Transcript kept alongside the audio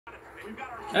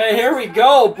Hey, here we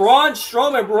go. Braun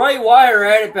Strowman, Bray Wyatt are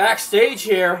at it backstage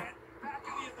here.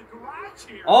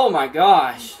 Oh my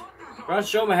gosh. Braun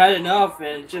Strowman had enough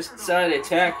and just decided to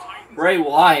attack Bray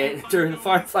Wyatt during the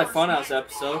Firefly Funhouse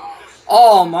episode.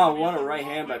 Oh my, what a right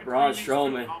hand by Braun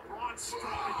Strowman.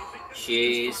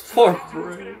 Jeez, poor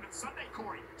Bray.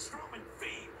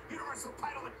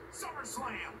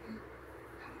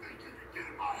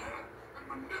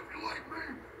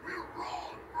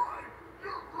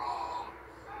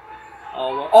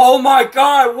 Oh my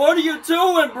God, what are you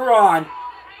doing, Braun?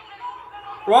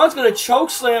 Braun's gonna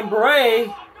chokeslam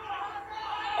Bray.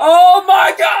 Oh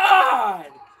my God!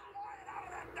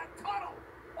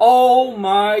 Oh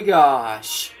my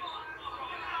gosh.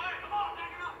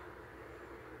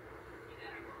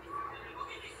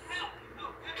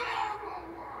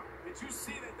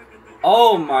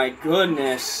 Oh my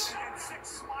goodness.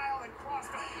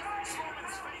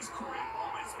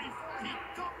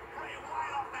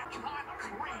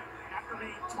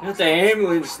 Got the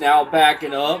ambulance now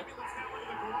backing up.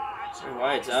 Bray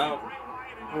Wyatt's out.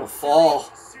 What a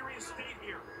fall.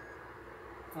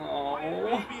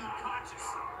 Oh.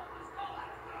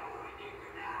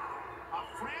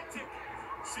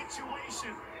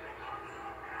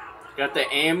 Got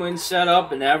the ambulance set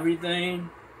up and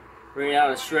everything. Bringing out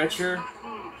a stretcher.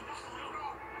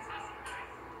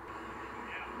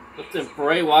 Lifting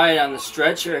Bray Wyatt on the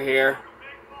stretcher here.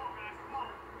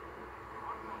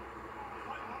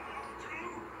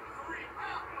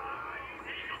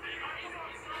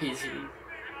 Easy.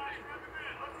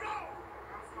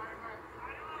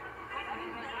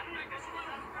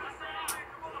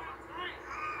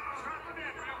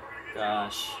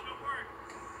 Gosh.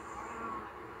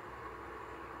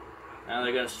 Now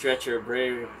they're gonna stretcher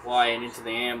Bray Wyatt into the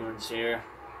ambulance here.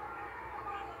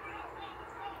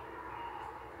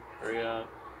 Hurry up.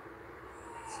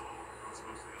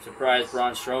 Surprise,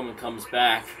 Braun Strowman comes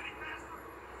back.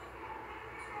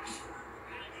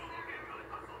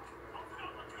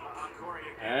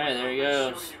 Alright, there he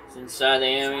goes. He's inside the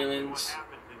ambulance.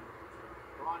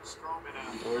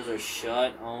 Doors are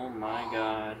shut. Oh my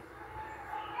God.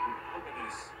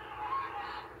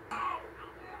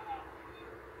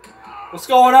 What's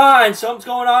going on? Something's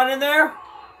going on in there?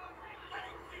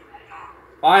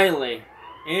 Finally.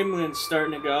 Ambulance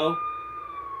starting to go.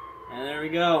 And there we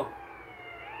go.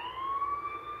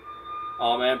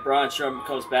 Oh man, Braun Strowman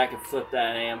comes back and flipped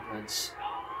that ambulance.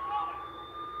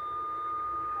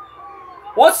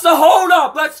 What's the hold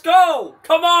up? Let's go!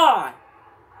 Come on!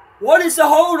 What is the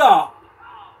hold up?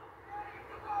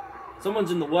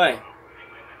 Someone's in the way.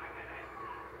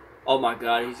 Oh my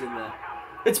God, he's in the...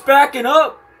 It's backing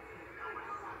up!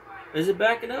 Is it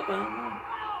backing up? I don't know.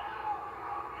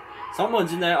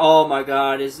 Someone's in that... Oh my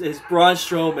God, is Braun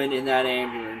Strowman in that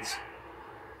ambulance?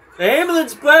 The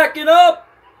ambulance backing up!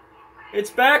 It's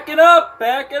backing up!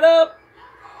 Back it up!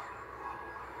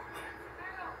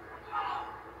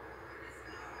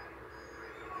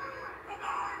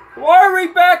 Why are we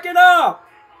backing up?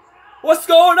 What's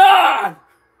going on?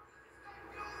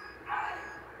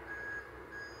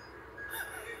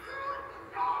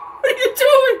 What are you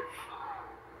doing?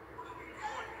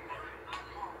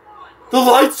 The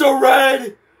lights are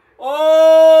red.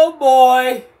 Oh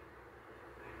boy.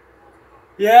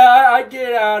 Yeah, I'd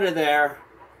get out of there.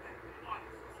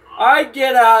 I'd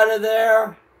get out of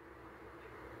there.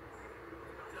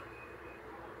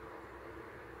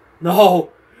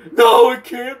 No. No, it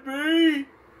can't be.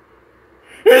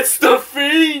 It's the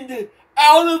Fiend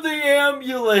out of the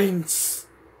ambulance.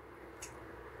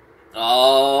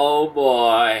 Oh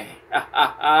boy.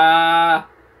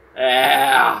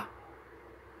 Yeah.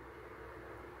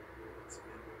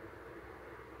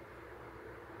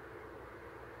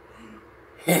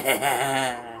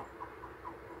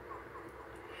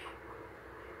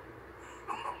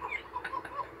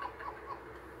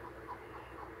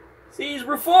 See, he's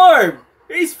reformed.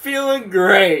 He's feeling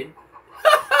great.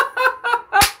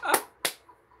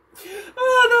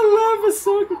 Oh, the love is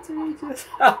so contagious.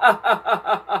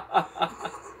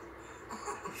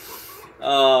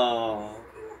 Oh.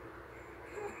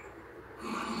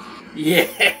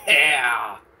 Yeah.